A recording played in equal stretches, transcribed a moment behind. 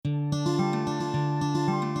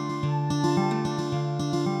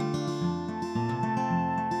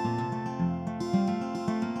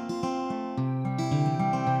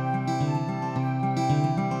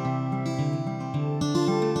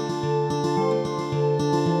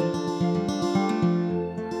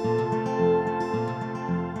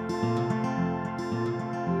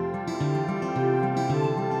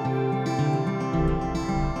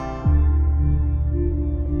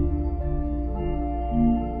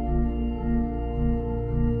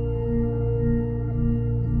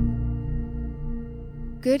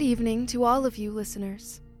Good evening to all of you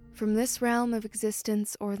listeners, from this realm of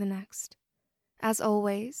existence or the next. As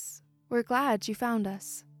always, we're glad you found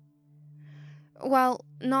us. Well,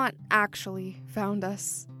 not actually found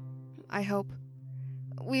us, I hope.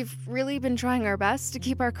 We've really been trying our best to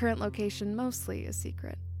keep our current location mostly a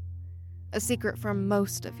secret. A secret from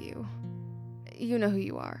most of you. You know who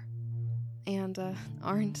you are. And,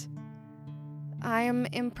 aren't. I am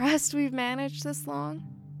impressed we've managed this long.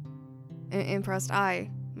 Impressed I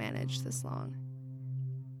managed this long.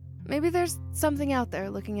 Maybe there's something out there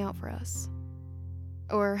looking out for us.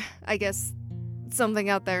 Or, I guess, something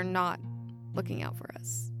out there not looking out for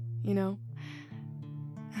us, you know?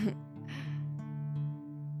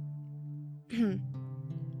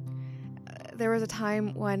 There was a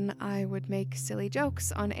time when I would make silly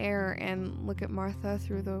jokes on air and look at Martha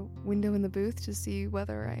through the window in the booth to see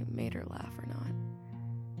whether I made her laugh or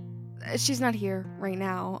not. She's not here right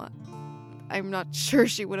now. I'm not sure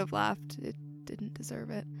she would have laughed. It didn't deserve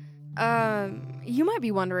it. You might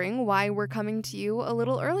be wondering why we're coming to you a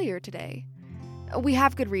little earlier today. We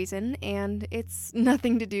have good reason, and it's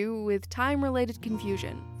nothing to do with time-related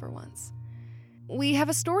confusion, for once. We have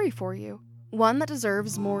a story for you, one that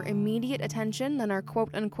deserves more immediate attention than our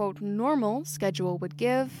quote-unquote normal schedule would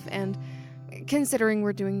give, and considering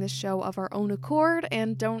we're doing this show of our own accord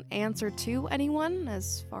and don't answer to anyone,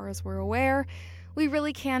 as far as we're aware, we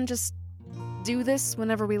really can just do this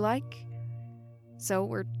whenever we like. So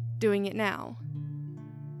we're doing it now.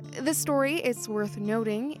 This story, it's worth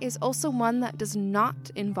noting, is also one that does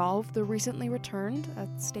not involve the recently returned, a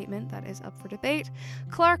statement that is up for debate,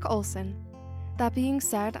 Clark Olson. That being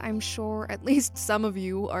said, I'm sure at least some of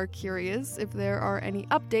you are curious if there are any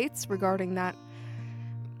updates regarding that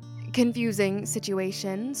confusing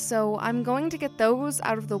situation, so I'm going to get those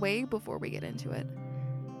out of the way before we get into it.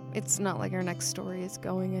 It's not like our next story is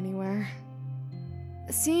going anywhere.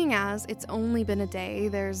 Seeing as it's only been a day,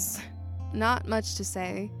 there's not much to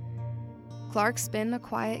say. Clark's been a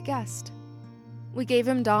quiet guest. We gave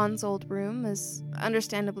him Dawn's old room, as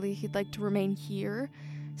understandably he'd like to remain here,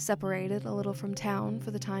 separated a little from town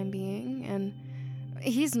for the time being, and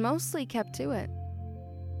he's mostly kept to it.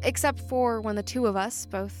 Except for when the two of us,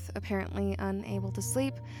 both apparently unable to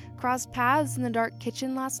sleep, crossed paths in the dark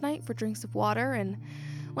kitchen last night for drinks of water, and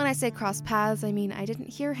when I say cross paths, I mean I didn't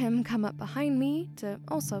hear him come up behind me to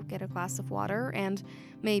also get a glass of water, and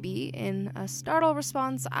maybe, in a startled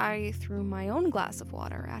response, I threw my own glass of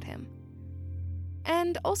water at him.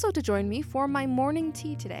 And also to join me for my morning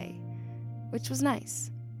tea today, which was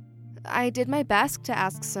nice. I did my best to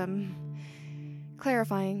ask some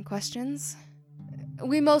clarifying questions.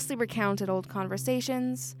 We mostly recounted old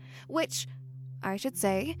conversations, which, I should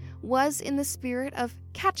say, was in the spirit of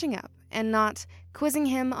catching up and not quizzing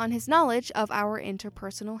him on his knowledge of our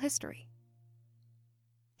interpersonal history.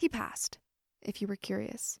 He passed, if you were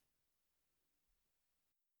curious.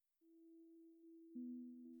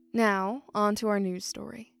 Now, on to our news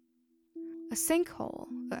story. A sinkhole,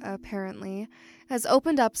 apparently, has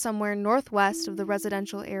opened up somewhere northwest of the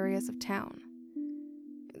residential areas of town.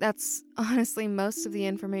 That's honestly most of the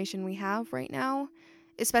information we have right now,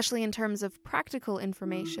 especially in terms of practical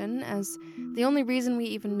information, as the only reason we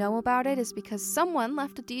even know about it is because someone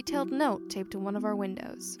left a detailed note taped to one of our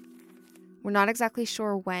windows. We're not exactly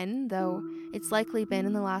sure when, though it's likely been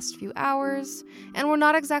in the last few hours, and we're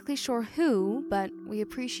not exactly sure who, but we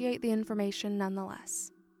appreciate the information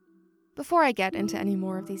nonetheless. Before I get into any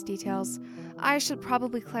more of these details, I should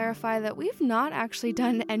probably clarify that we've not actually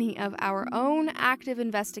done any of our own active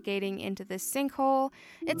investigating into this sinkhole,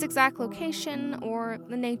 its exact location, or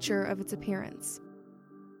the nature of its appearance.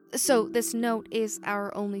 So this note is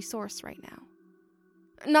our only source right now.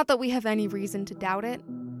 Not that we have any reason to doubt it.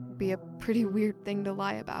 It'd be a pretty weird thing to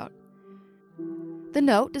lie about. The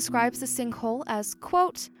note describes the sinkhole as,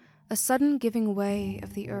 quote, a sudden giving way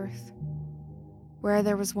of the earth. Where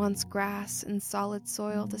there was once grass and solid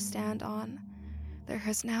soil to stand on, there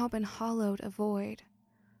has now been hollowed a void,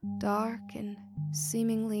 dark and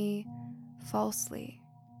seemingly, falsely,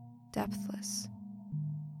 depthless,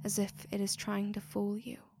 as if it is trying to fool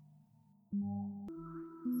you.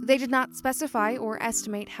 They did not specify or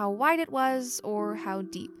estimate how wide it was or how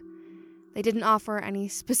deep. They didn't offer any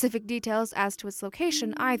specific details as to its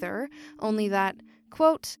location either, only that,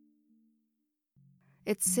 quote,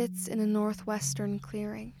 it sits in a northwestern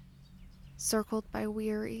clearing, circled by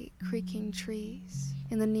weary, creaking trees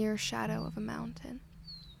in the near shadow of a mountain.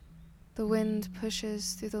 The wind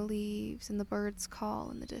pushes through the leaves and the birds call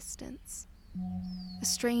in the distance. A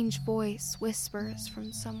strange voice whispers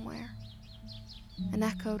from somewhere, an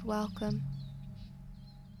echoed welcome,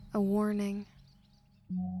 a warning.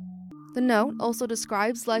 The note also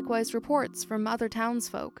describes likewise reports from other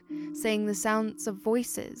townsfolk, saying the sounds of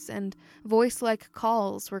voices and voice-like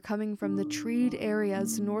calls were coming from the treed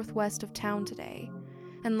areas northwest of town today.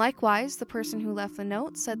 And likewise, the person who left the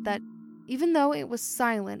note said that even though it was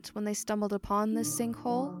silent when they stumbled upon this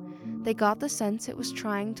sinkhole, they got the sense it was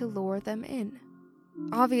trying to lure them in.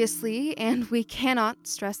 Obviously, and we cannot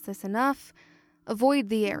stress this enough, avoid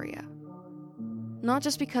the area. Not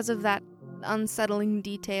just because of that unsettling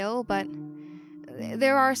detail, but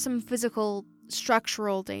there are some physical,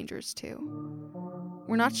 structural dangers too.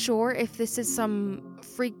 We're not sure if this is some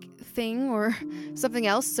freak thing or something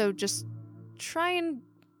else, so just try and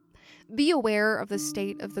be aware of the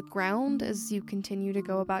state of the ground as you continue to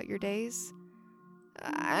go about your days.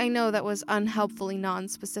 I know that was unhelpfully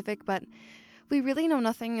non-specific, but we really know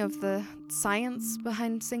nothing of the science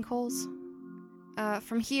behind sinkholes.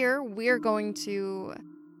 From here, we're going to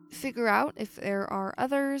figure out if there are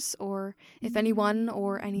others, or if anyone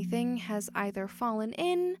or anything has either fallen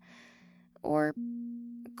in or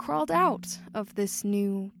crawled out of this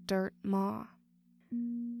new dirt maw.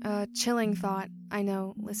 A chilling thought, I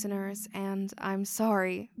know, listeners, and I'm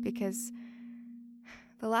sorry, because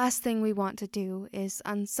the last thing we want to do is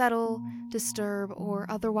unsettle, disturb, or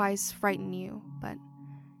otherwise frighten you, but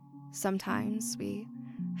sometimes we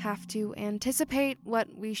have to anticipate what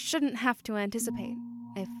we shouldn't have to anticipate,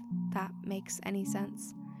 if that makes any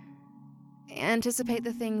sense. Anticipate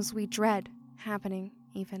the things we dread happening,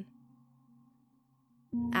 even.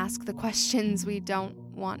 Ask the questions we don't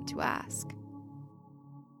want to ask.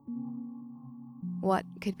 What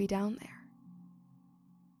could be down there?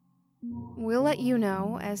 We'll let you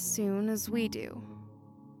know as soon as we do.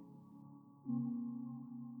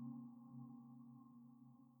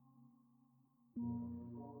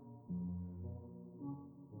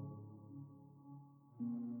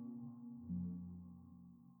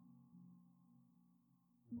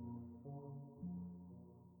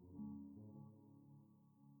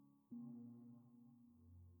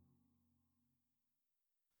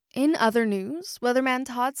 In other news, weatherman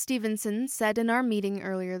Todd Stevenson said in our meeting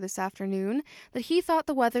earlier this afternoon that he thought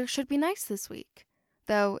the weather should be nice this week.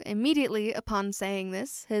 Though immediately upon saying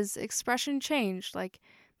this, his expression changed, like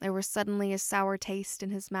there was suddenly a sour taste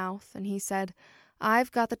in his mouth, and he said,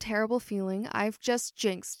 "I've got the terrible feeling I've just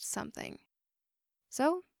jinxed something."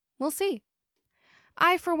 So, we'll see.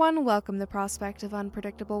 I, for one, welcome the prospect of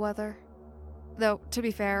unpredictable weather. Though, to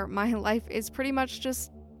be fair, my life is pretty much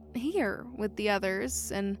just here with the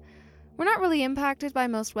others, and we're not really impacted by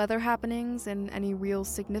most weather happenings in any real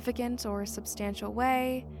significant or substantial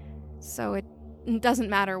way, so it doesn't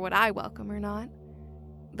matter what I welcome or not.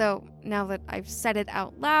 Though, now that I've said it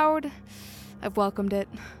out loud, I've welcomed it.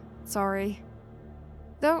 Sorry.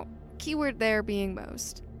 Though, keyword there being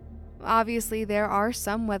most. Obviously, there are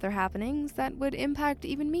some weather happenings that would impact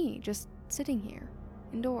even me just sitting here,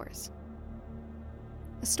 indoors.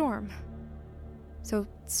 A storm. So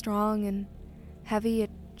strong and heavy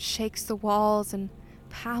it shakes the walls and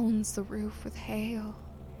pounds the roof with hail,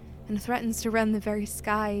 and threatens to rend the very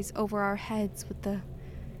skies over our heads with the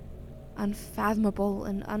unfathomable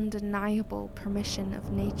and undeniable permission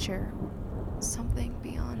of nature, something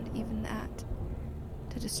beyond even that,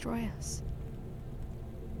 to destroy us.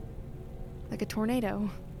 Like a tornado.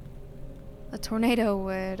 A tornado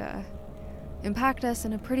would, impact us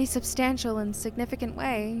in a pretty substantial and significant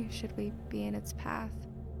way, should we be in its path.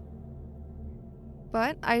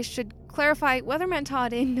 But I should clarify, Weatherman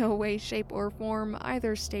Todd in no way, shape, or form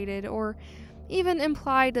either stated or even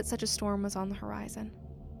implied that such a storm was on the horizon.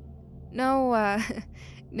 No,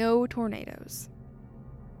 no tornadoes.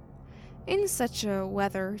 In such a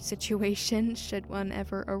weather situation, should one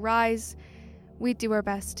ever arise, we'd do our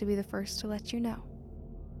best to be the first to let you know.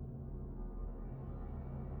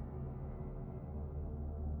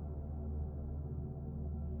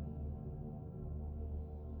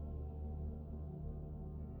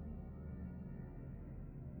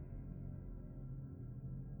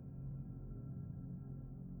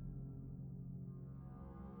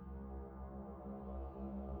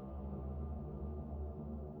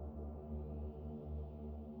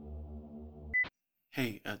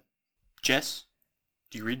 Hey, Jess?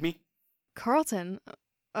 Do you read me? Carlton,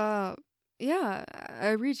 yeah,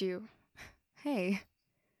 I read you. Hey.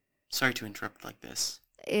 Sorry to interrupt like this.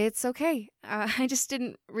 It's okay. I just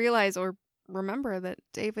didn't realize or remember that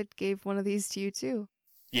David gave one of these to you too.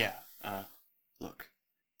 Yeah, look.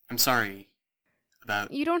 I'm sorry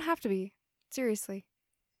about... You don't have to be. Seriously.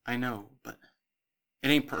 I know, but it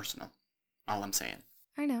ain't personal. All I'm saying.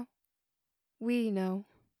 I know. We know.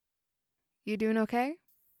 You doing okay?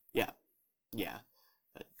 Yeah.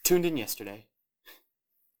 Tuned in yesterday.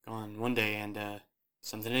 Gone one day and,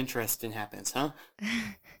 something interesting happens, huh?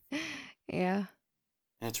 Yeah,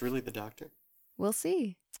 And it's really the doctor. we'll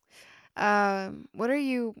see. What are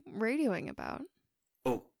you radioing about?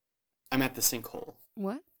 Oh, I'm at the sinkhole.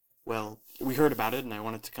 What? Well, we heard about it and I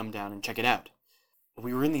wanted to come down and check it out.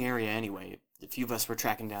 We were in the area anyway. A few of us were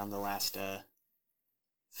tracking down the last,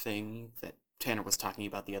 thing that Tanner was talking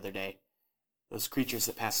about the other day. Those creatures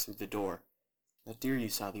that passed through the door. That deer you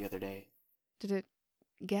saw the other day. Did it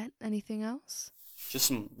get anything else? Just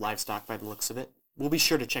some livestock by the looks of it. We'll be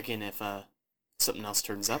sure to check in if, something else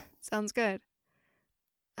turns up. Sounds good.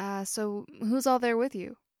 So who's all there with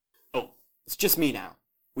you? Oh, it's just me now.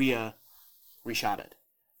 We reshot it.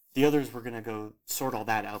 The others were gonna go sort all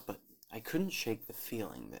that out, but I couldn't shake the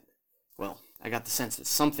feeling that, well, I got the sense that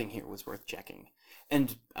something here was worth checking.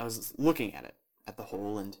 And I was looking at it, at the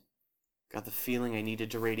hole, and got the feeling I needed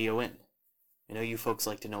to radio in. I know you folks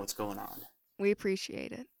like to know what's going on. We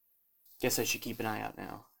appreciate it. Guess I should keep an eye out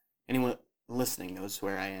now. Anyone listening knows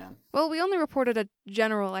where I am. Well, we only reported a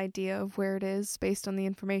general idea of where it is based on the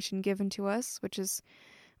information given to us, which is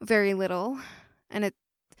very little. And it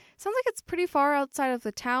sounds like it's pretty far outside of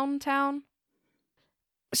the town.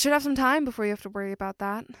 Should have some time before you have to worry about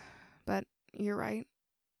that. But you're right.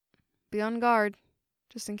 Be on guard,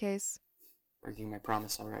 just in case. Breaking my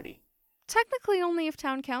promise already. Technically only if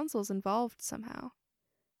town council's involved somehow.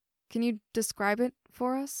 Can you describe it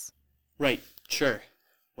for us? Right, sure.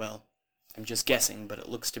 Well, I'm just guessing, but it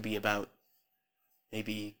looks to be about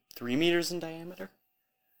maybe 3 meters in diameter.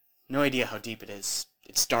 No idea how deep it is.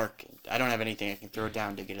 It's dark, and I don't have anything I can throw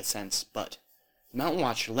down to get a sense, but Mountain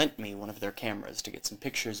Watch lent me one of their cameras to get some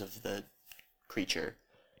pictures of the creature,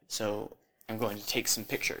 so I'm going to take some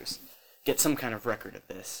pictures. Get some kind of record of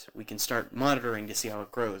this. We can start monitoring to see how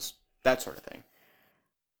it grows, that sort of thing.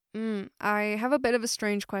 I have a bit of a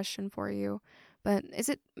strange question for you, but is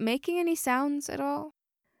it making any sounds at all?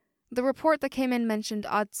 The report that came in mentioned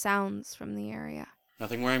odd sounds from the area.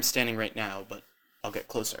 Nothing where I'm standing right now, but I'll get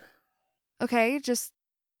closer. Okay, just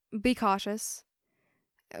be cautious.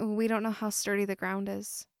 We don't know how sturdy the ground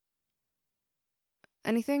is.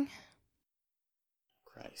 Anything?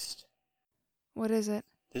 Christ. What is it?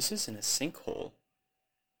 This isn't a sinkhole.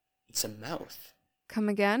 It's a mouth. Come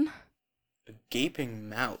again? A gaping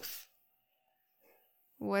mouth.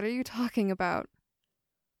 What are you talking about?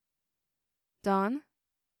 Dawn?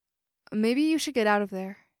 Maybe you should get out of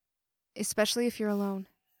there. Especially if you're alone.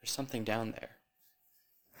 There's something down there.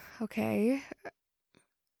 Okay.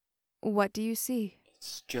 What do you see?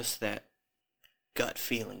 It's just that gut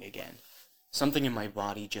feeling again. Something in my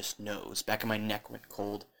body just knows. Back of my neck went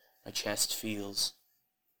cold. My chest feels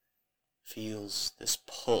this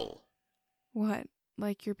pull. What?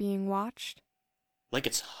 Like you're being watched? Like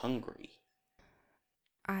it's hungry.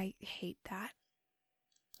 I hate that.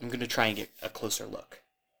 I'm gonna try and get a closer look.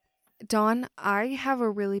 Dawn, I have a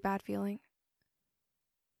really bad feeling.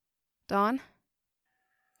 Dawn?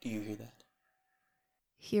 Do you hear that?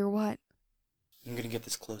 Hear what? I'm gonna get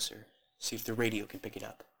this closer. See if the radio can pick it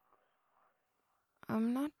up.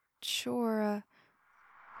 I'm not sure,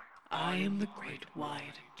 I am the great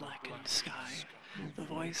wide blackened sky, the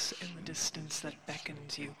voice in the distance that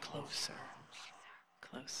beckons you closer,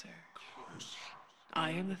 closer.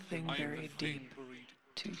 I am the thing buried deep,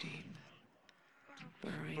 too deep,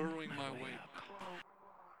 burrowing my way up.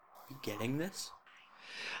 You getting this?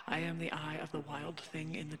 I am the eye of the wild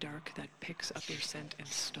thing in the dark that picks up your scent and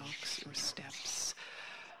stalks your steps.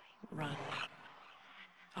 Run.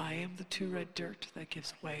 I am the too red dirt that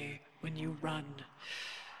gives way when you run.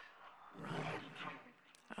 Run.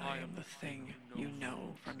 I am the thing you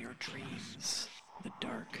know from your dreams, the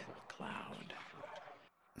dark cloud.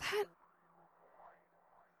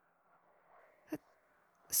 That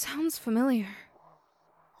sounds familiar.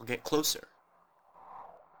 I'll get closer.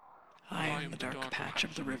 I am the dark patch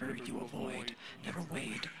of the river you avoid. Never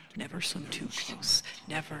wade, never swim too close,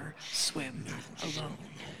 never swim alone.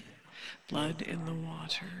 Blood in the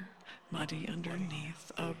water, muddy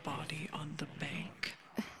underneath, a body on the bank.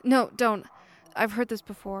 No, don't. I've heard this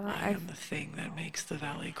before. I am the thing that makes the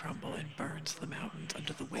valley crumble and burns the mountains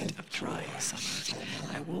under the weight of dry summer.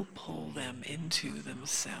 I will pull them into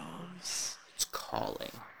themselves. It's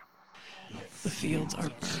calling. The fields are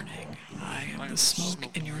burning. I am the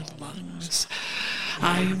smoke in your lungs.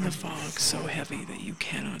 I am the fog so heavy that you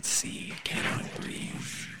cannot see, cannot breathe.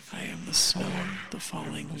 I am the snow, the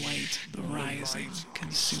falling white, the rising,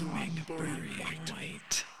 consuming, burying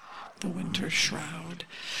white. The winter shroud.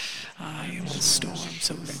 I am the storm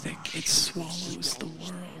so thick it swallows the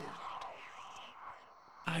world.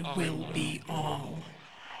 I will be all.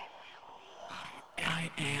 I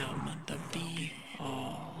am the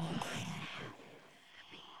be-all.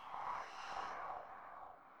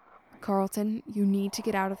 Carlton, you need to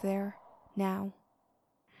get out of there. Now.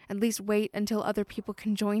 At least wait until other people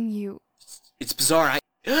can join you. It's bizarre.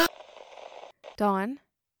 Dawn?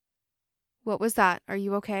 What was that? Are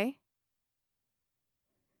you okay?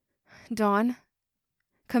 Dawn?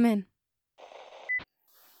 Come in.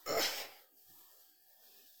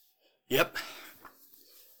 Yep.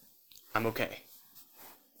 I'm okay.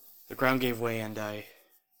 The ground gave way and I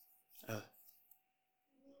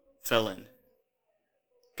fell in.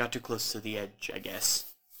 Got too close to the edge, I guess.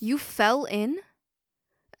 You fell in?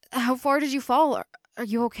 How far did you fall? Are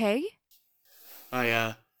you okay?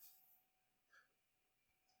 What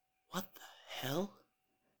the hell?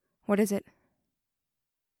 What is it?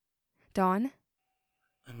 Dawn?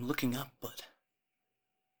 I'm looking up, but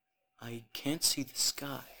I can't see the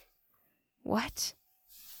sky. What?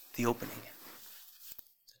 The opening.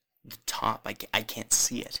 The top, I can't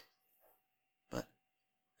see it. But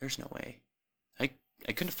there's no way.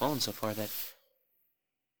 I couldn't have fallen so far that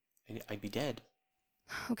I'd be dead.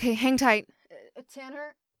 Okay, hang tight.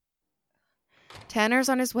 Tanner? Tanner's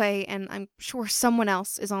on his way, and I'm sure someone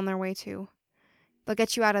else is on their way too. They'll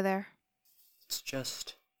get you out of there. It's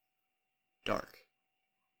just dark.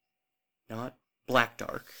 Not black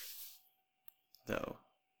dark, though.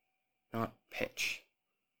 Not pitch.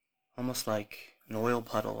 Almost like an oil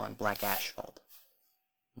puddle on black asphalt.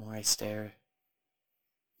 The more I stare,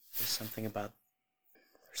 there's something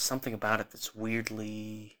about it that's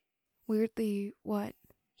weirdly... Weirdly, what?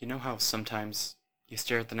 You know how sometimes you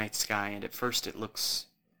stare at the night sky and at first it looks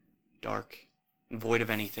dark and void of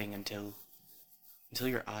anything until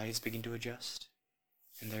your eyes begin to adjust?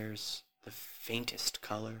 And there's the faintest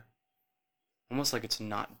color. Almost like it's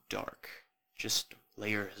not dark. Just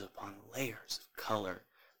layers upon layers of color.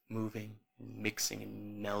 Moving, and mixing,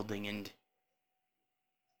 and melding, and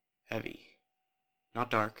heavy. Not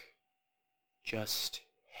dark. Just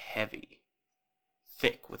heavy.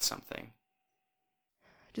 Thick with something.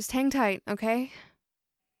 Just hang tight, okay?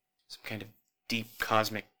 Some kind of deep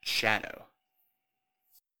cosmic shadow.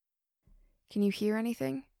 Can you hear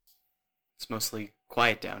anything? It's mostly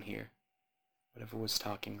quiet down here. Whatever was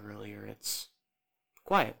talking earlier, it's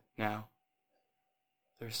quiet now.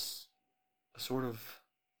 There's a sort of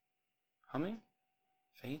humming?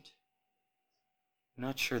 Faint? I'm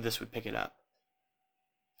not sure this would pick it up.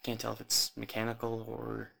 Can't tell if it's mechanical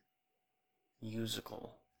or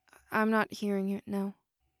musical. I'm not hearing it, no.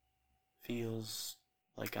 Feels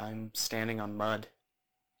like I'm standing on mud.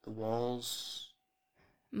 The walls...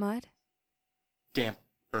 Mud? damp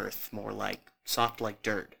earth, more like. Soft like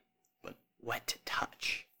dirt, but wet to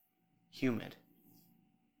touch. Humid.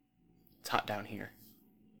 It's hot down here.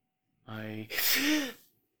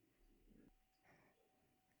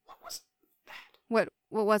 What was that?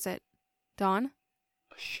 What was it? Dawn?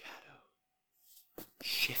 A shadow.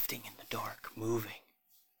 Shifting in the dark, moving.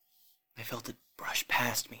 I felt it brush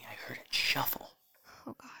past me. I heard it shuffle.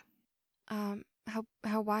 Oh, God.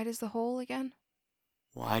 How wide is the hole again?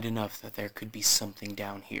 Wide enough that there could be something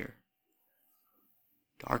down here.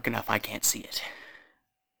 Dark enough I can't see it.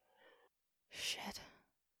 Shit.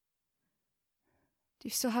 Do you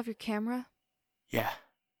still have your camera? Yeah.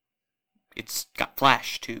 It's got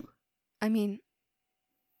flash, too. I mean...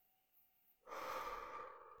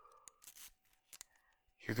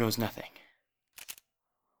 Here goes nothing.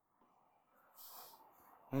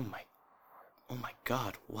 Oh my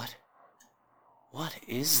God, what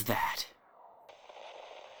is that?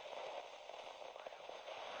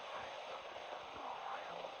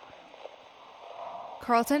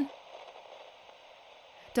 Carlton?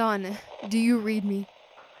 Dawn, do you read me?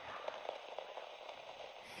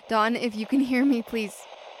 Dawn, if you can hear me, please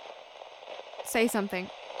say something.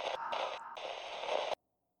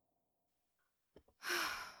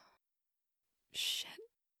 Shit.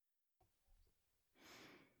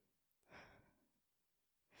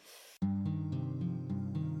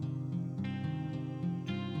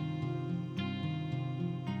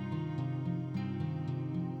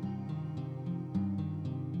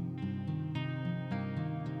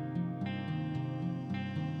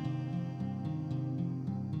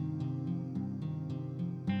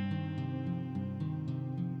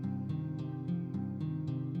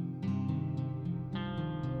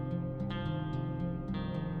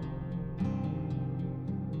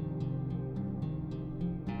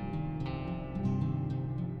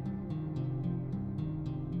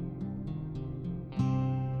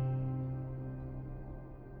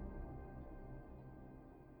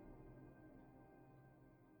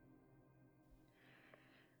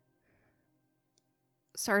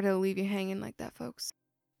 Sorry to leave you hanging like that, folks.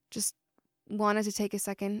 Just wanted to take a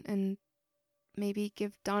second and maybe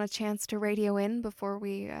give Dawn a chance to radio in before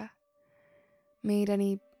we made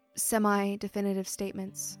any semi-definitive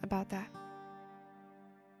statements about that.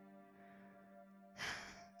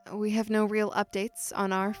 We have no real updates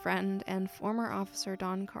on our friend and former officer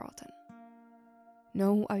Don Carlton.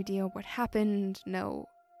 No idea what happened,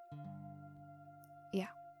 Yeah.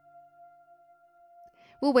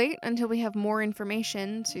 We'll wait until we have more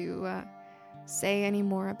information to say any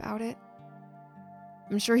more about it.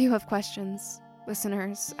 I'm sure you have questions,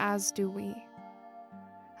 listeners, as do we.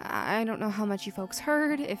 I don't know how much you folks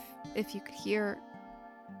heard, if you could hear.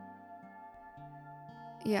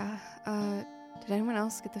 Yeah, did anyone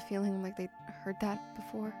else get the feeling like they heard that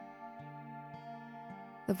before?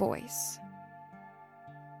 The voice.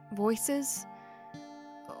 Voices?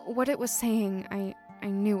 What it was saying, I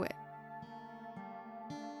knew it.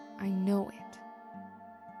 I know it.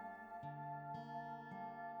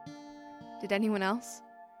 Did anyone else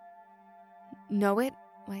know it?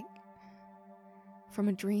 Like, from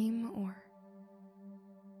a dream, or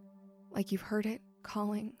like you've heard it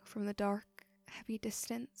calling from the dark, heavy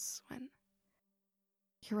distance when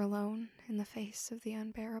you're alone in the face of the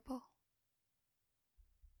unbearable?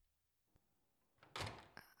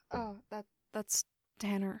 Oh, that's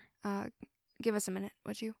Tanner. Give us a minute,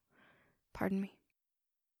 would you? Pardon me.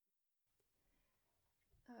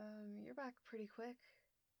 You're back pretty quick.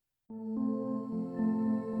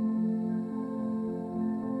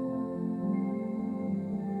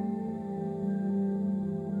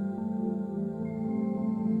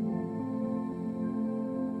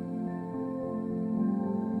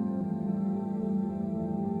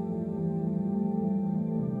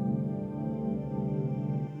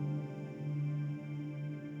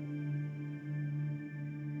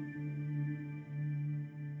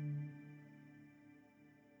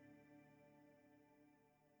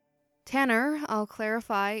 Tanner, I'll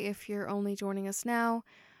clarify if you're only joining us now,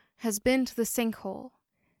 has been to the sinkhole,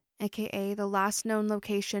 aka the last known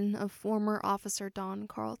location of former Officer Don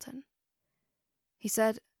Carlton.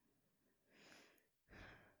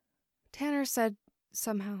 Tanner said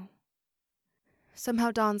somehow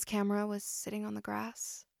Don's camera was sitting on the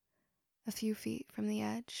grass, a few feet from the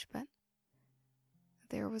edge, but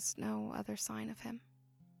there was no other sign of him.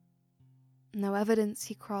 No evidence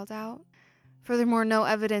he crawled out. Furthermore, no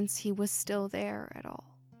evidence he was still there at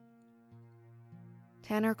all.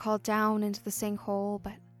 Tanner called down into the sinkhole,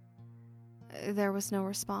 but there was no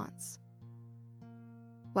response.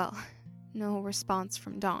 Well, no response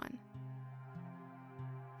from Don.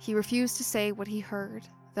 He refused to say what he heard,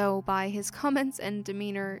 though by his comments and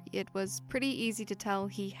demeanor, it was pretty easy to tell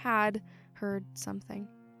he had heard something.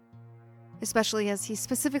 Especially as he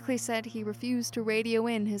specifically said he refused to radio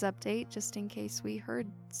in his update just in case we heard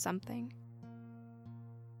something.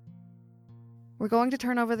 We're going to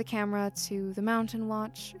turn over the camera to the Mountain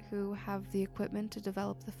Watch, who have the equipment to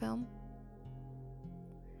develop the film.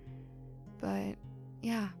 But,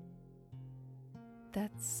 yeah.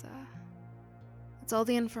 That's all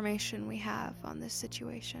the information we have on this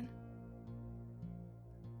situation.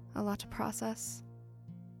 A lot to process.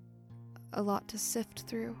 A lot to sift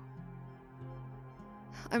through.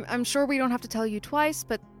 I'm sure we don't have to tell you twice,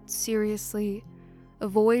 but seriously,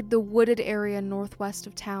 avoid the wooded area northwest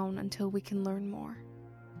of town until we can learn more.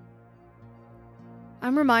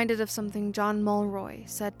 I'm reminded of something John Mulroy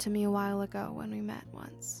said to me a while ago when we met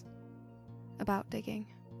once. About digging.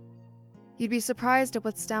 You'd be surprised at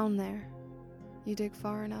what's down there. You dig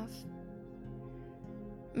far enough.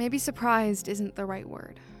 Maybe surprised isn't the right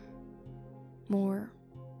word. More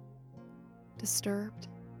disturbed.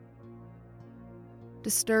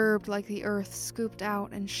 Disturbed like the earth scooped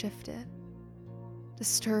out and shifted.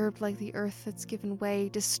 Disturbed like the earth that's given way,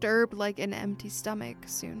 disturbed like an empty stomach,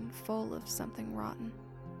 soon full of something rotten.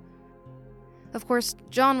 Of course,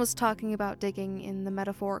 John was talking about digging in the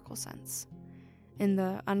metaphorical sense, in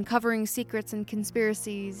the uncovering secrets and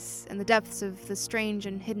conspiracies and the depths of the strange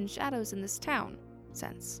and hidden shadows in this town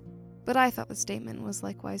sense. But I thought the statement was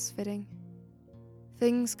likewise fitting.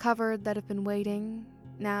 Things covered that have been waiting,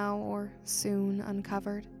 now or soon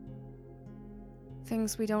uncovered.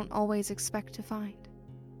 Things we don't always expect to find.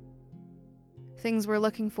 Things we're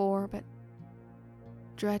looking for, but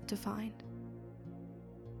dread to find.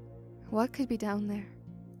 What could be down there?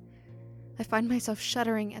 I find myself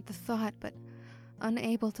shuddering at the thought, but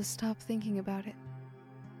unable to stop thinking about it.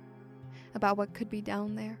 About what could be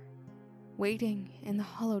down there, waiting in the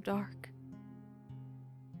hollow dark.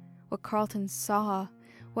 What Carlton saw,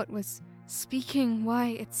 what was speaking, why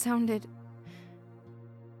it sounded,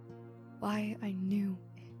 why I knew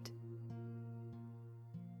it.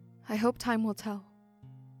 I hope time will tell.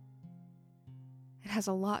 It has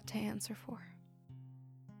a lot to answer for.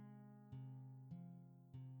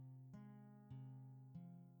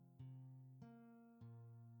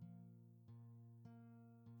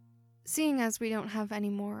 seeing as we don't have any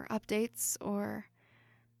more updates or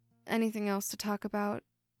anything else to talk about,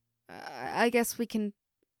 I guess we can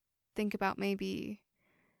think about maybe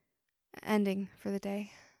ending for the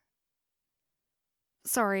day.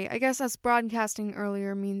 Sorry, I guess us broadcasting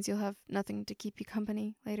earlier means you'll have nothing to keep you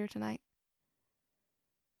company later tonight.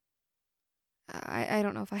 I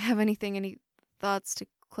don't know if I have any thoughts to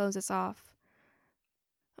close us off.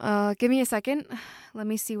 Give me a second. Let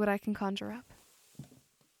me see what I can conjure up.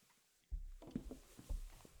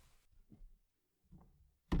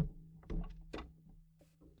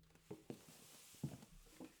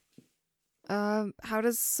 How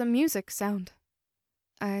does some music sound?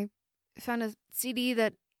 I found a CD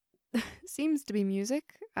that seems to be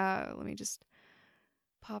music. Let me just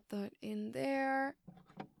pop that in there.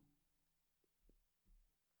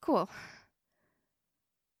 Cool.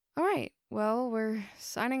 Alright, well, we're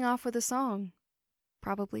signing off with a song.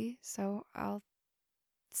 Probably, so I'll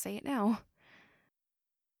say it now.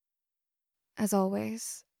 As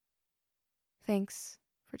always, thanks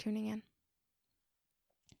for tuning in.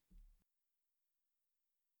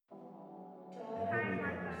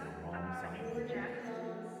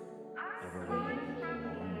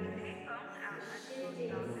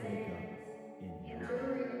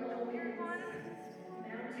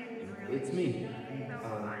 It's me,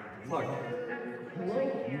 Clark.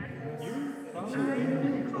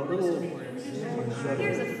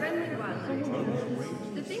 Here's a friendly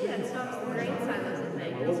wildlife. The thing that stops the grain silos at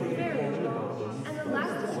night is very long, and the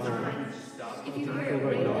last is time. If you hear it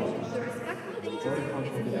raining, the respectful thing to do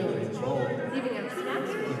is engage. Leaving out snacks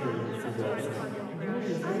for you, sometimes on your ground.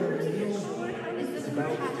 Is the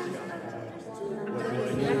compassion.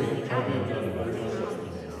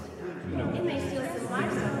 It may steal some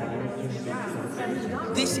livestock.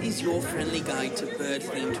 This is your friendly guide to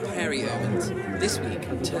bird-themed prairie omens. This week,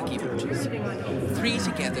 turkey vultures. 3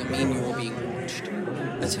 together mean you're being watched.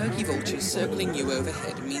 A turkey vulture circling you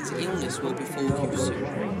overhead means illness will befall you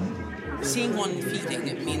soon. Seeing one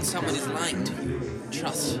feeding means someone is lying to you.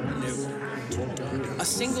 Trust no one. A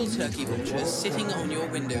single turkey vulture sitting on your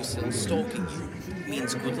windowsill stalking you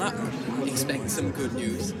means good luck. Expect some good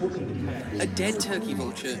news. A dead turkey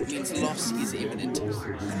vulture means loss is imminent.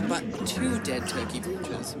 But 2 dead turkey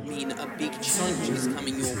vultures mean a big change is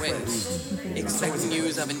coming your way. Expect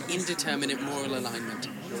news of an indeterminate moral alignment.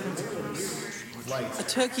 A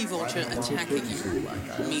turkey vulture attacking you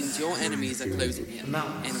means your enemies are closing in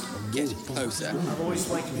and getting closer.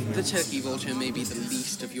 The turkey vulture may be the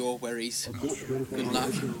least of your worries. Good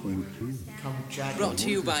luck. Brought to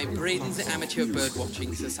you by Braden's Amateur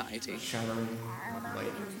Birdwatching Society.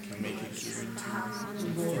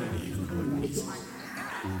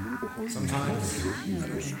 Sometimes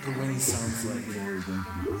the wind sounds like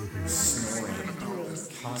snoring,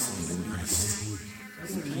 constantly beast.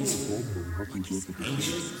 Peaceful,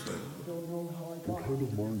 ancient, but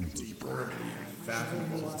deeper and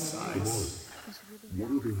fathomable in size. I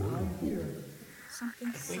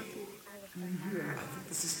think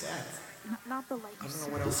this is death. Not the light. I don't know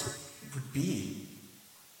what else it would be.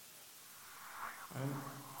 I don't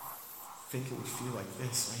think it would feel like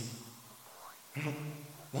this. I don't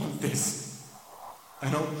want this.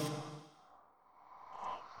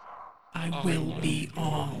 I will be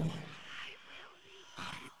all.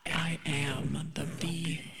 I am the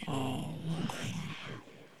be-all.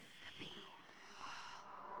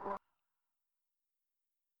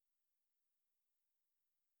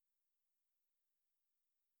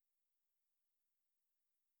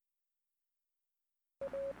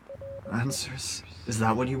 Answers? Is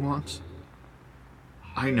that what you want?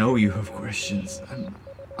 I know you have questions, and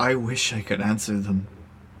I wish I could answer them.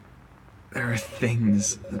 There are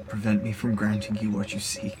things that prevent me from granting you what you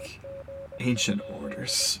seek. Ancient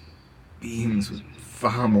orders. Beings with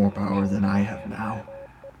far more power than I have now.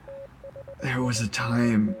 There was a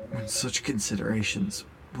time when such considerations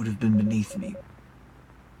would have been beneath me.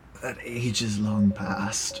 That age is long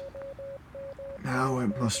past. Now I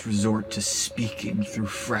must resort to speaking through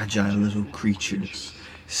fragile little creatures,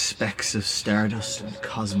 specks of stardust and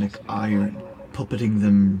cosmic iron, puppeting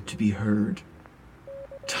them to be heard.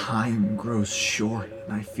 Time grows short,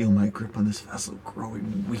 and I feel my grip on this vessel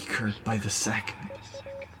growing weaker by the second.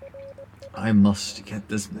 I must get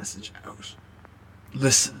this message out.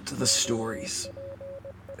 Listen to the stories.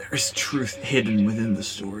 There is truth hidden within the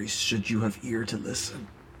stories, should you have ear to listen.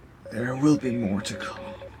 There will be more to come.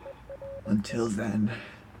 Until then,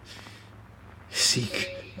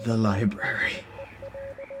 seek the library.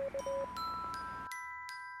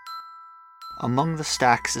 Among the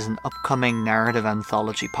Stacks is an upcoming narrative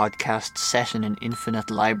anthology podcast set in an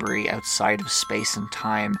infinite library outside of space and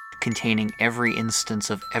time, containing every instance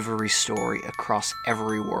of every story across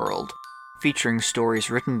every world, featuring stories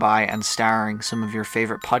written by and starring some of your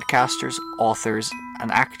favourite podcasters, authors,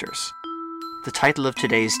 and actors. The title of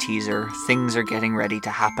today's teaser, Things Are Getting Ready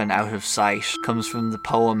to Happen Out of Sight, comes from the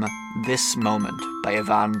poem This Moment by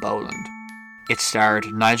Evan Boland. It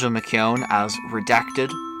starred Nigel McKeown as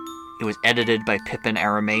Redacted. It was edited by Pippin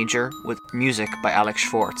Era Major, with music by Alex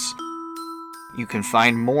Schwartz. You can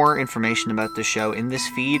find more information about the show in this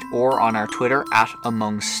feed or on our Twitter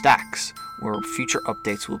 @AmongStacks, where future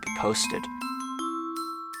updates will be posted.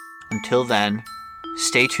 Until then,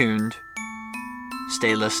 stay tuned,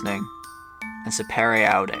 stay listening, and sapere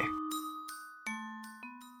aude.